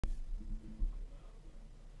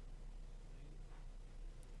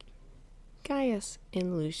Gaius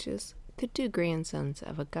and Lucius, the two grandsons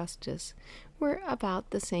of Augustus, were about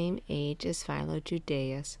the same age as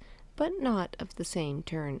Philo-Judaeus, but not of the same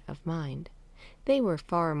turn of mind. They were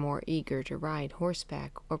far more eager to ride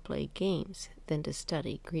horseback or play games than to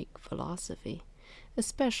study Greek philosophy,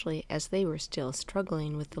 especially as they were still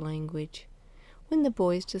struggling with the language. When the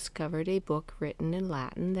boys discovered a book written in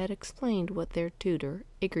Latin that explained what their tutor,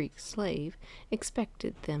 a Greek slave,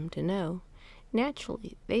 expected them to know,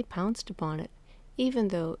 naturally they pounced upon it, even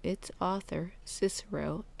though its author,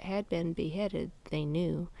 Cicero, had been beheaded, they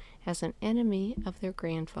knew, as an enemy of their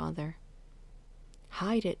grandfather.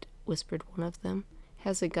 "Hide it," whispered one of them,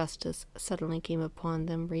 as Augustus suddenly came upon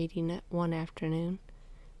them reading it one afternoon.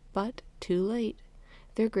 But too late.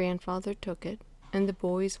 Their grandfather took it, and the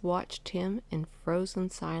boys watched him in frozen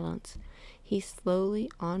silence. He slowly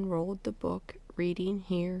unrolled the book, reading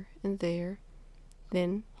here and there.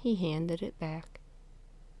 Then he handed it back.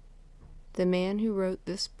 "The man who wrote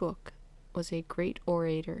this book was a great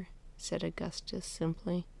orator," said Augustus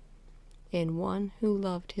simply, "and one who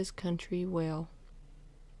loved his country well."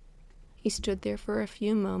 He stood there for a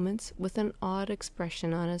few moments with an odd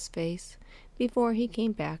expression on his face before he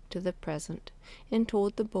came back to the present and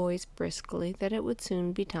told the boys briskly that it would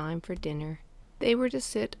soon be time for dinner. They were to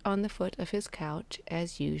sit on the foot of his couch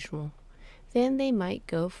as usual. Then they might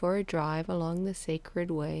go for a drive along the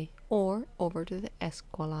Sacred Way or over to the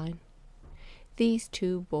Esquiline. These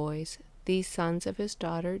two boys, these sons of his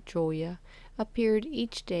daughter Julia, appeared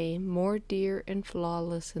each day more dear and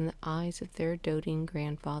flawless in the eyes of their doting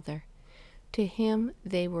grandfather. To him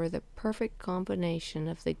they were the perfect combination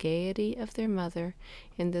of the gaiety of their mother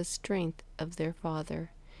and the strength of their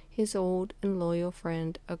father, his old and loyal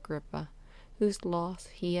friend Agrippa, whose loss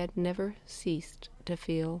he had never ceased to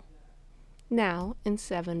feel. Now, in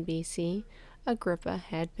 7 B.C., Agrippa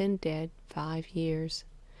had been dead 5 years.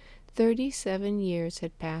 37 years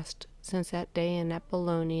had passed since that day in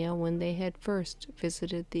Apollonia when they had first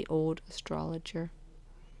visited the old astrologer.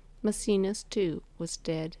 Maecenas, too, was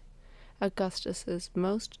dead, Augustus's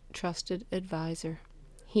most trusted adviser.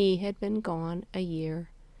 He had been gone a year.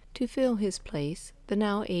 To fill his place, the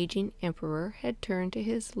now aging emperor had turned to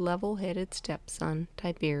his level-headed stepson,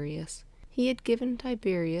 Tiberius. He had given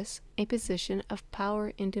Tiberius a position of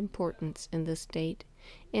power and importance in the state,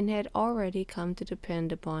 and had already come to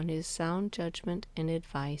depend upon his sound judgment and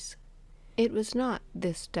advice. It was not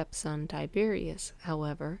this stepson Tiberius,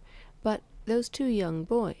 however, but those two young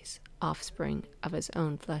boys, offspring of his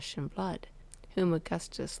own flesh and blood, whom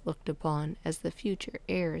Augustus looked upon as the future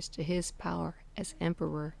heirs to his power as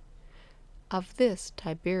emperor. Of this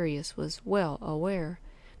Tiberius was well aware,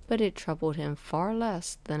 but it troubled him far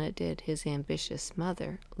less than it did his ambitious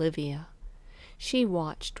mother, Livia. She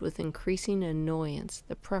watched with increasing annoyance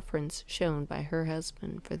the preference shown by her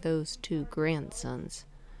husband for those two grandsons.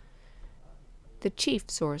 The chief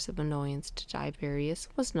source of annoyance to Tiberius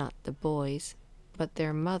was not the boys, but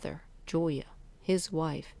their mother, Julia, his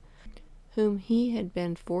wife, whom he had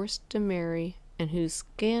been forced to marry, and whose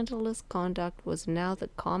scandalous conduct was now the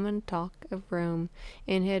common talk of Rome,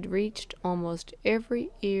 and had reached almost every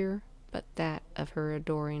ear but that of her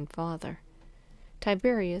adoring father.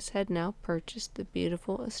 Tiberius had now purchased the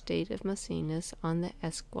beautiful estate of Maecenas on the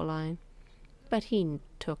Esquiline, but he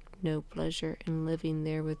took no pleasure in living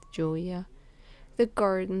there with Julia. The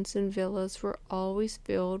gardens and villas were always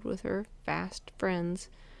filled with her fast friends,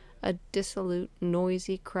 a dissolute,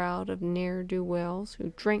 noisy crowd of ne'er-do-wells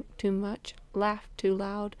who drank too much, laughed too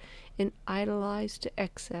loud, and idolized to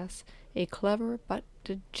excess a clever but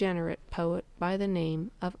degenerate poet by the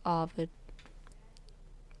name of Ovid.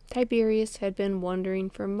 Tiberius had been wondering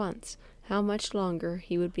for months how much longer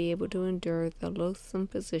he would be able to endure the loathsome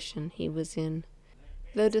position he was in.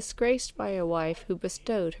 Though disgraced by a wife who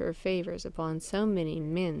bestowed her favors upon so many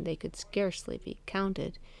men they could scarcely be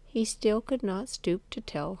counted, he still could not stoop to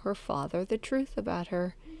tell her father the truth about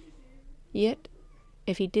her. Yet,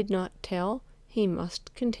 if he did not tell, he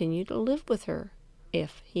must continue to live with her,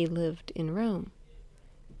 if he lived in Rome.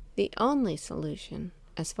 The only solution,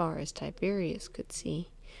 as far as Tiberius could see,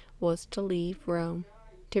 was to leave Rome,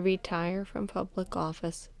 to retire from public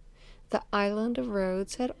office. The island of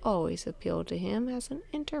Rhodes had always appealed to him as an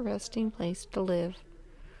interesting place to live.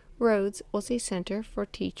 Rhodes was a center for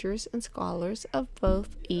teachers and scholars of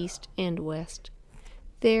both East and West.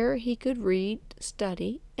 There he could read,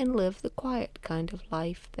 study, and live the quiet kind of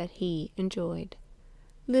life that he enjoyed.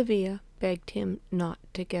 Livia begged him not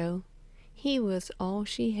to go. He was all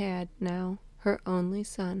she had now, her only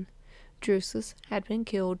son. Drusus had been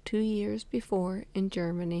killed 2 years before in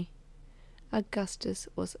Germany. Augustus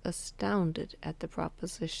was astounded at the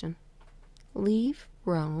proposition. Leave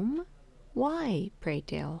Rome? Why, pray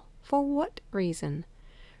tell? For what reason?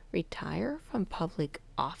 Retire from public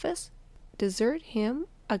office? Desert him,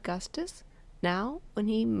 Augustus, now when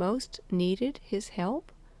he most needed his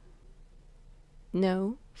help?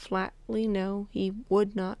 No, flatly no, he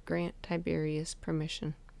would not grant Tiberius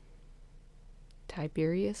permission.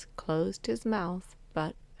 Tiberius closed his mouth,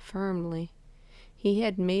 but firmly. He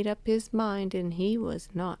had made up his mind, and he was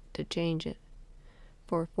not to change it.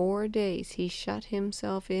 For 4 days he shut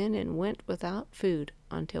himself in and went without food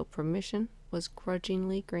until permission was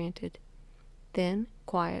grudgingly granted. Then,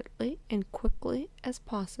 quietly and quickly as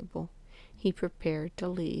possible, he prepared to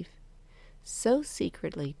leave. So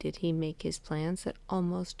secretly did he make his plans that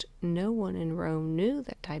almost no one in Rome knew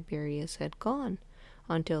that Tiberius had gone,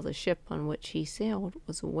 until the ship on which he sailed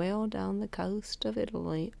was well down the coast of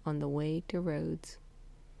Italy on the way to Rhodes.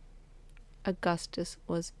 Augustus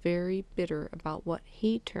was very bitter about what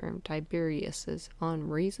he termed Tiberius's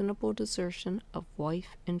unreasonable desertion of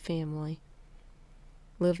wife and family.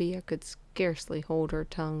 Livia could scarcely hold her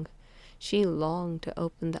tongue. She longed to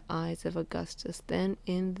open the eyes of Augustus then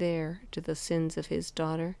and there to the sins of his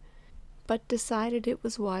daughter, but decided it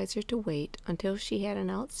was wiser to wait until she had an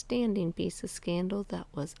outstanding piece of scandal that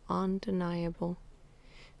was undeniable.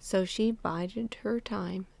 So she bided her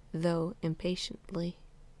time, though impatiently.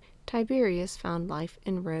 Tiberius found life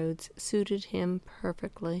in Rhodes suited him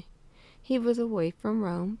perfectly. He was away from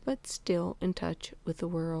Rome, but still in touch with the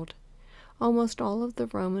world. Almost all of the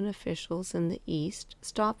Roman officials in the East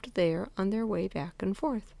stopped there on their way back and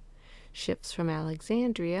forth. Ships from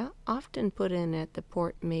Alexandria often put in at the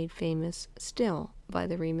port made famous still by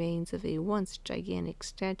the remains of a once gigantic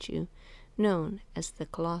statue known as the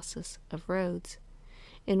Colossus of Rhodes,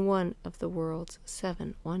 in one of the world's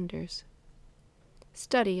 7 wonders.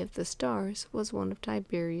 Study of the stars was one of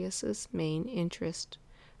Tiberius's main interests,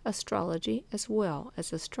 astrology as well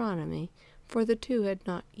as astronomy, for the two had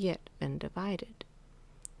not yet been divided.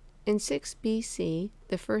 In 6 B.C.,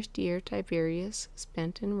 the first year Tiberius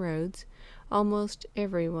spent in Rhodes, almost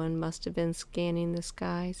everyone must have been scanning the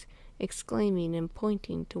skies, exclaiming and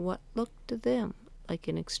pointing to what looked to them like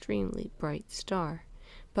an extremely bright star,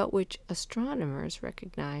 but which astronomers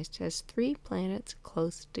recognized as 3 planets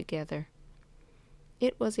close together.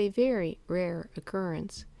 It was a very rare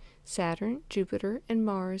occurrence. Saturn, Jupiter, and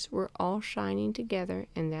Mars were all shining together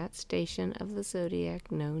in that station of the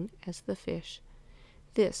zodiac known as the Fish.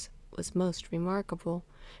 This was most remarkable,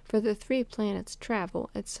 for the 3 planets travel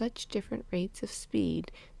at such different rates of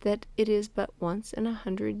speed that it is but once in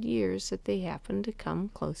 100 years that they happen to come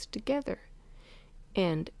close together,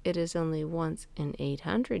 and it is only once in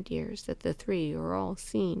 800 years that the 3 are all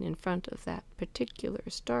seen in front of that particular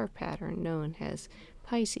star pattern known as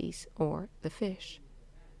Pisces, or the Fish.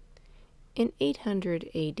 In 800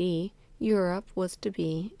 A.D., Europe was to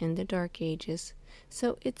be in the Dark Ages,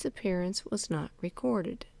 so its appearance was not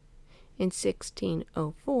recorded. In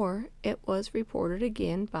 1604, it was reported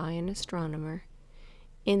again by an astronomer.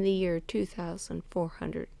 In the year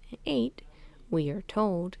 2408, we are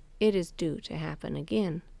told, it is due to happen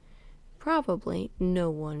again. Probably no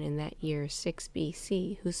one in that year 6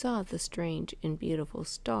 B.C. who saw the strange and beautiful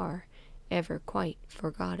star ever quite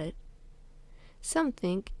forgot it. Some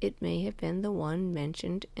think it may have been the one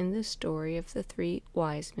mentioned in the story of the 3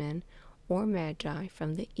 wise men, or magi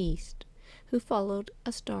from the east, who followed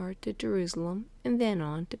a star to Jerusalem and then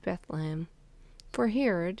on to Bethlehem. For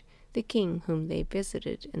Herod, the king whom they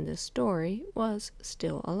visited in the story, was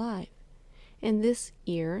still alive. In this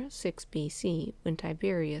year, 6 B.C., when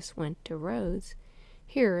Tiberius went to Rhodes,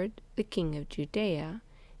 Herod, the king of Judea,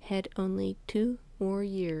 had only 2 more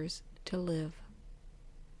years to live.